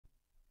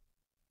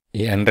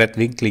I en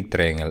rättvinklig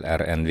triangel är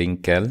en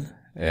vinkel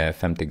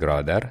 50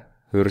 grader.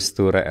 Hur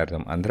stora är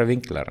de andra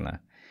vinklarna?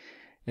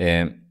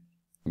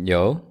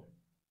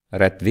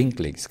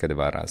 Rättvinklig ska det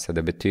vara. Så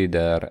det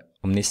betyder,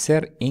 om ni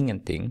ser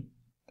ingenting.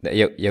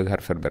 Jag har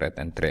förberett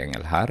en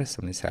triangel här,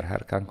 som ni ser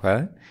här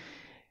kanske.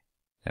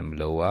 Den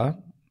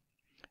blåa.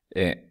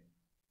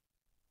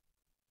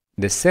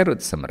 Det ser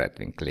ut som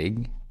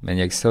rättvinklig, men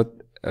jag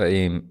såg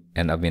i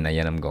en av mina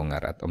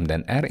genomgångar att om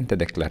den är inte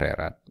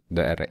deklarerad,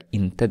 då är det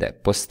inte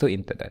det. Påstå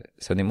inte det.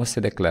 Så ni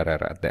måste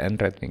deklarera att det är en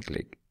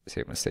rättvinklig. Så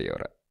jag måste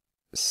göra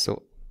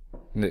så.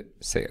 Nu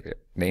säger jag,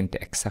 det är inte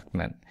exakt,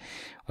 men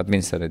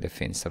åtminstone det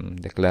finns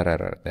som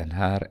deklarerar att den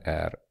här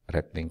är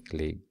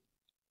rättvinklig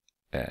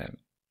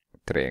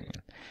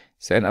triangel.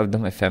 Så en av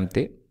dem är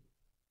 50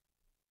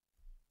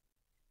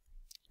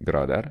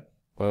 grader.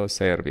 Och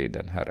säger vi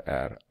den här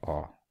är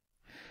A.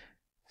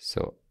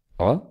 Så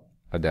A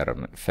adderar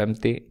med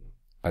 50,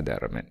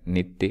 adderar med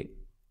 90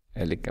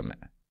 är lika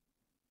med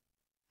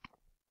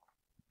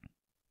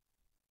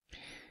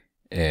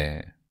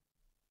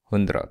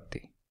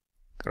 180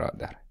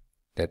 grader.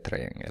 Det är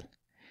triangel.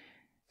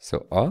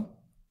 Så A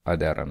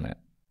adderar med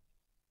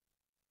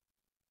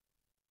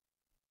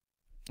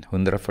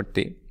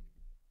 140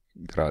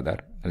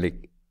 grader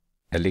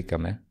är lika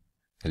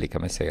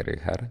med säger jag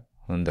här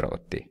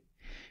 180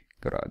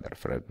 grader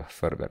för att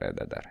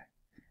förbereda där.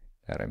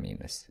 Där är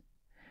minus.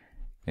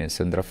 Minus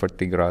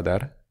 140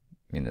 grader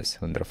minus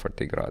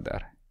 140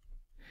 grader.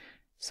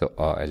 Så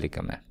A är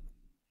lika med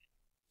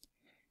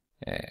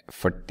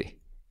 40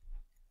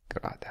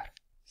 grader.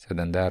 Så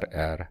den där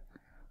är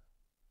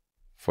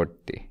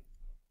 40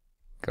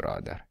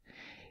 grader.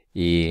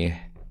 I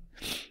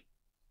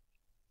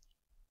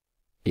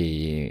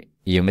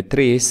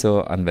geometri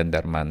så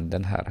använder man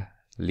den här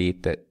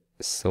lite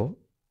så.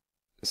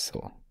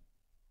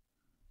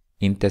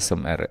 Inte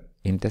som är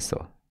inte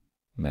så.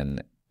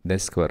 Men det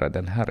ska vara,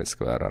 den här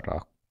ska vara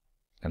rak.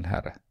 Den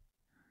här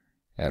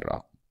är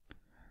rak.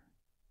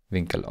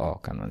 Vinkel A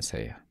kan man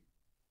säga.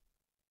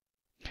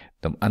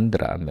 De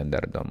andra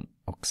använder dem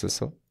också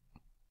så.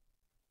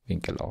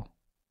 Vinkel A.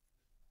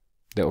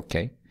 Det är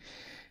okej.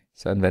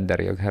 Så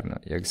använder jag här nu.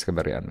 Jag ska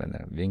börja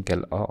använda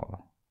vinkel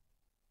A.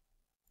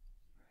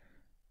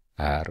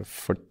 Är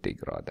 40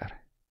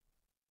 grader.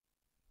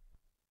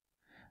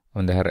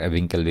 Och det här är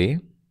vinkel V.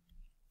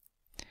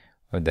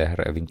 Och det här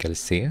är vinkel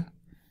C.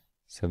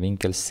 Så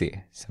vinkel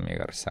C, som jag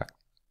har sagt,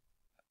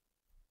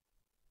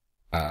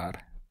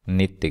 är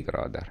 90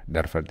 grader.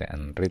 Därför det är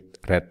en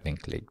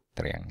rättvinklig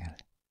triangel.